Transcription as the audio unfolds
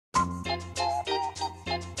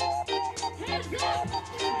Hey.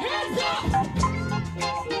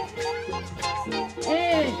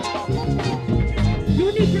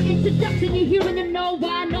 You need your introduction, you hear and you know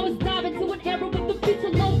why. I know it's diving to an era with the future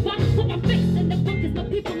low vibe. So my face in the book is my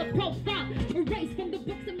people of profile. Erased from the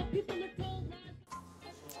books and my people are told lies.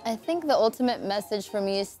 I think the ultimate message for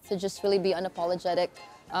me is to just really be unapologetic.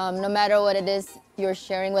 No matter what it is you're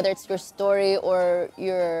sharing, whether it's your story or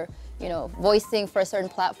your voicing for a certain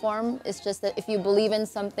platform, it's just that if you believe in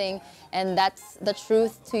something and that's the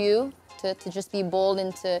truth to you, to just be bold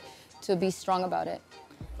and to be strong about it.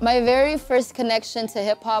 My very first connection to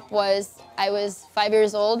hip hop was, I was 5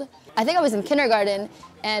 years old. I think I was in kindergarten,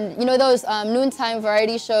 and you know those noontime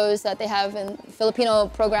variety shows that they have in Filipino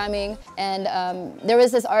programming, and there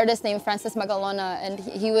was this artist named Francis Magalona, and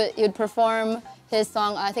he would perform his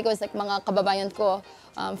song, I think it was like Mga Kababayan Ko,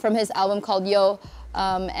 from his album called Yo,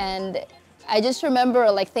 and I just remember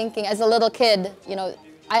like thinking as a little kid,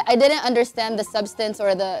 I didn't understand the substance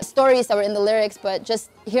or the stories that were in the lyrics, but just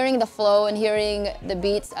hearing the flow and hearing the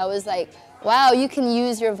beats, I was like, wow, you can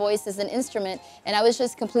use your voice as an instrument. And I was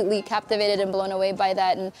just completely captivated and blown away by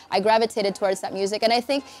that, and I gravitated towards that music. And I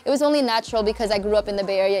think it was only natural because I grew up in the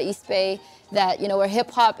Bay Area, East Bay, that, where hip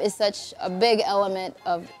hop is such a big element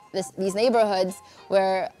of these neighborhoods,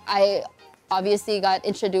 where I obviously got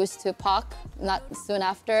introduced to Pac not soon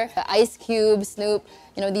after. Ice Cube, Snoop,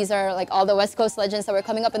 these are like all the West Coast legends that were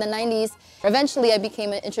coming up in the 90s. Eventually I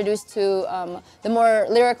became introduced to the more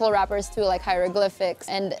lyrical rappers too, like Hieroglyphics.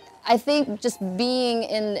 And I think just being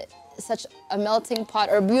in such a melting pot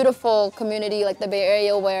or beautiful community like the Bay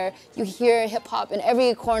Area, where you hear hip hop in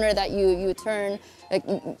every corner that you turn. Like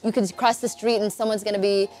you could cross the street and someone's gonna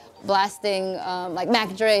be blasting like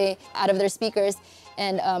Mac Dre out of their speakers.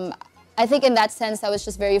 And I think in that sense, I was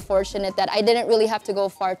just very fortunate that I didn't really have to go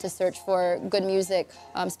far to search for good music,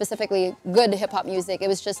 specifically good hip-hop music. It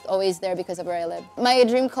was just always there because of where I live. My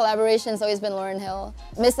dream collaboration has always been Lauryn Hill.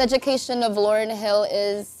 Miseducation of Lauryn Hill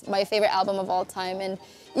is my favorite album of all time. And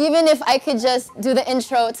even if I could just do the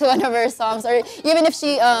intro to one of her songs, or even if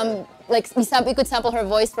she, we could sample her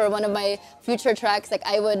voice for one of my future tracks, like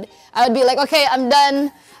I would be like, okay, I'm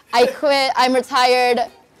done, I quit, I'm retired,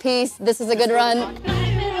 peace, this is a good run.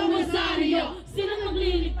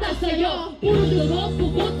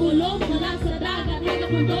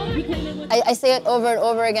 I say it over and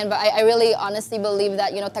over again, but I really honestly believe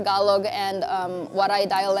that Tagalog and Waray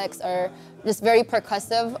dialects are just very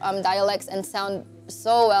percussive dialects and sound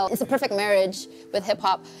so well. It's a perfect marriage with hip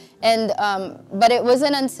hop. And but it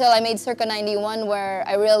wasn't until I made Circa 91 where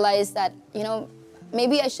I realized that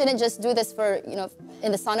maybe I shouldn't just do this for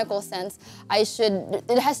in the sonical sense.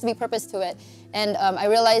 It has to be purpose to it. And I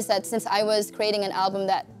realized that since I was creating an album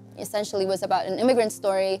that essentially was about an immigrant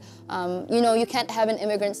story, you can't have an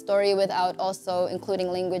immigrant story without also including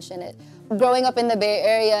language in it. Growing up in the Bay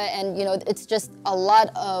Area, and it's just a lot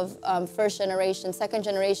of first generation, second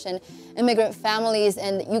generation immigrant families,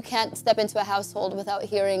 and you can't step into a household without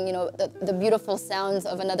hearing the beautiful sounds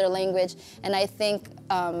of another language. And I think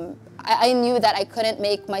I knew that I couldn't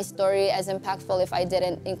make my story as impactful if I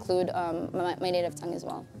didn't include my native tongue as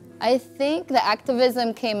well. I think the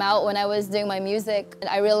activism came out when I was doing my music.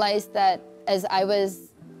 I realized that as I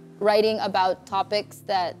was writing about topics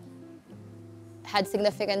that had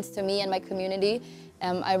significance to me and my community,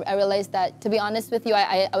 I realized that, to be honest with you,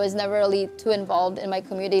 I was never really too involved in my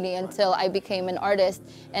community until I became an artist.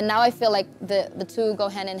 And now I feel like the two go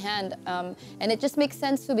hand in hand. And it just makes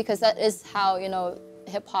sense too, because that is how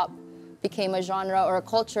hip-hop became a genre or a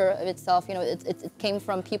culture of itself. It came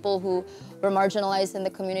from people who were marginalized in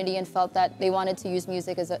the community and felt that they wanted to use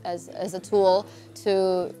music as a tool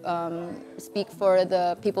to speak for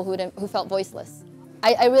the people who felt voiceless.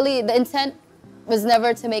 The intent was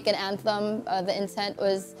never to make an anthem. The intent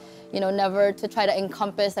was, never to try to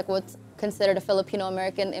encompass like what's considered a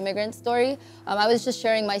Filipino-American immigrant story. I was just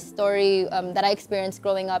sharing my story that I experienced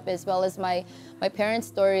growing up, as well as my parents'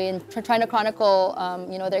 story, and trying to chronicle,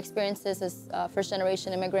 their experiences as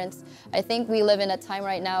first-generation immigrants. I think we live in a time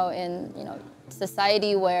right now in,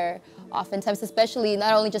 society where oftentimes, especially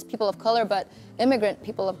not only just people of color, but immigrant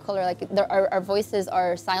people of color, like our voices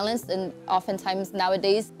are silenced, and oftentimes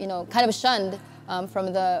nowadays, kind of shunned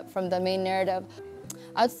from the main narrative.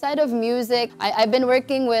 Outside of music, I've been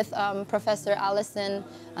working with Professor Allison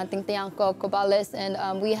Tingtiangco Cobales,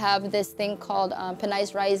 and we have this thing called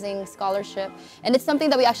Pinay's Rising Scholarship, and it's something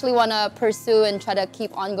that we actually want to pursue and try to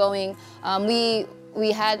keep ongoing.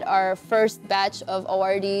 We had our first batch of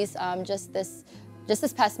awardees just this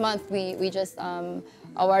past month. We just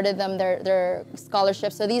awarded them their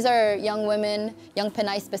scholarships. So these are young women, young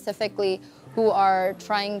Pinay specifically, who are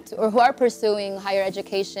trying to, or who are pursuing higher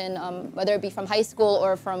education, whether it be from high school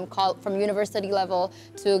or from university level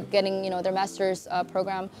to getting, their master's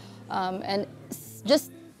program. And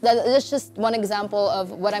that's just one example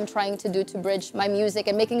of what I'm trying to do to bridge my music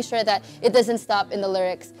and making sure that it doesn't stop in the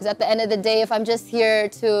lyrics. Because at the end of the day, if I'm just here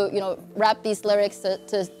to, rap these lyrics,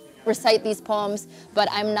 to recite these poems, but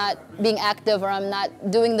I'm not being active or I'm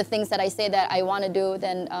not doing the things that I say that I want to do,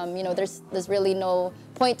 then there's really no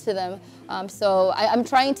point to them. So I'm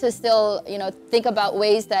trying to still think about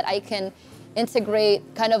ways that I can integrate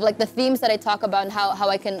kind of like the themes that I talk about and how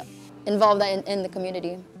I can involve that in the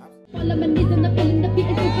community.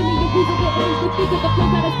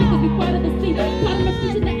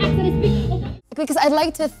 Because I'd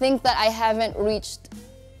like to think that I haven't reached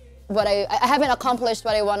I haven't accomplished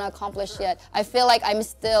what I want to accomplish yet. I feel like I'm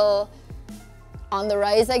still on the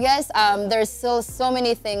rise, I guess. There's still so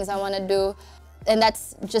many things I want to do, and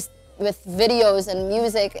that's just with videos and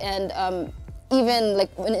music and even like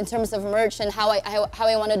in terms of merch and how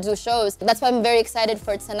I want to do shows. That's why I'm very excited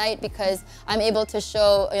for tonight, because I'm able to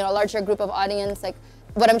show a larger group of audience like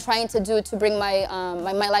what I'm trying to do to bring my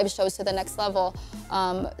my live shows to the next level.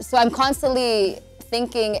 So I'm constantly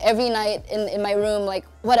thinking every night in my room, like,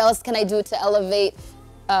 what else can I do to elevate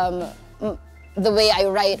the way I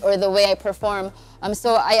write or the way I perform.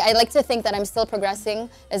 So I like to think that I'm still progressing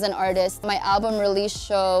as an artist. My album release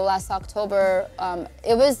show last October,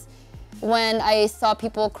 it was when I saw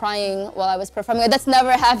people crying while I was performing. That's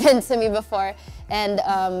never happened to me before. And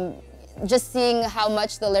just seeing how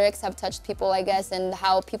much the lyrics have touched people, I guess, and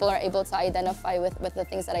how people are able to identify with the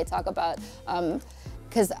things that I talk about.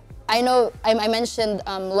 Because I know, I mentioned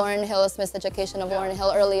Lauryn Hill, Smith's Education of Lauryn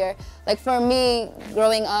Hill earlier. Like for me,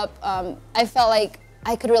 growing up, I felt like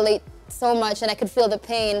I could relate so much, and I could feel the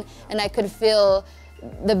pain, and I could feel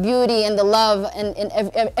the beauty and the love and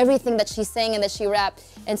everything that she sang and that she rapped.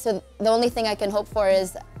 And so the only thing I can hope for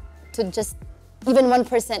is to just, even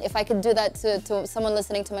 1%, if I could do that to someone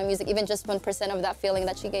listening to my music, even just 1% of that feeling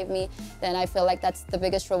that she gave me, then I feel like that's the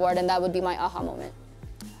biggest reward, and that would be my aha moment.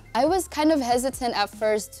 I was kind of hesitant at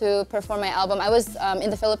first to perform my album. I was in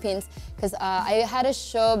the Philippines because I had a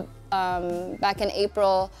show back in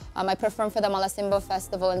April. I performed for the Malasimbo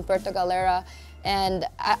Festival in Puerto Galera, and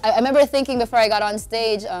I remember thinking before I got on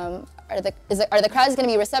stage, are the crowds going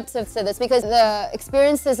to be receptive to this? Because the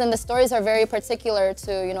experiences and the stories are very particular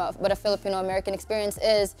to what a Filipino-American experience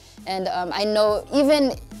is, and I know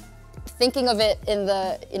even thinking of it in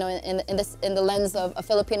the in the lens of a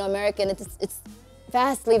Filipino-American, it's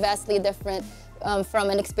vastly different from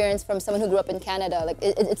an experience from someone who grew up in Canada. Like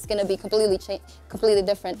it's going to be completely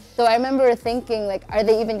different. So I remember thinking, like, are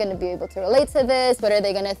they even going to be able to relate to this? What are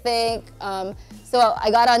they going to think? So I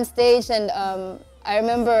got on stage, and I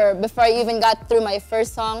remember before I even got through my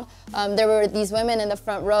first song, there were these women in the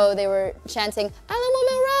front row. They were chanting, "Allen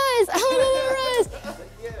Woman Rise! Allen Woman Rise!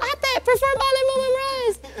 Ate, perform Allen Woman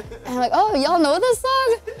Rise!" And I'm like, oh, y'all know this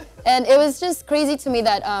song? And it was just crazy to me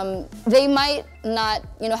that they might not,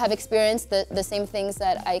 have experienced the same things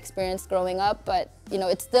that I experienced growing up, but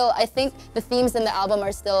it's still, I think the themes in the album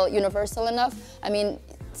are still universal enough. I mean,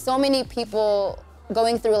 so many people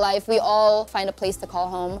going through life, we all find a place to call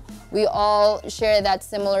home. We all share that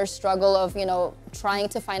similar struggle of, trying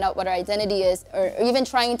to find out what our identity is, or even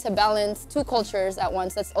trying to balance two cultures at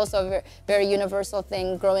once. That's also a very, very universal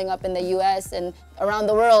thing growing up in the US and around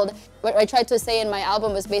the world. What I tried to say in my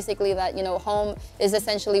album was basically that, home is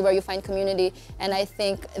essentially where you find community, and I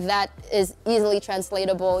think that is easily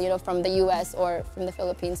translatable, from the US or from the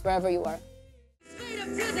Philippines, wherever you are. Straight up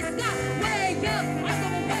to the sky, way up.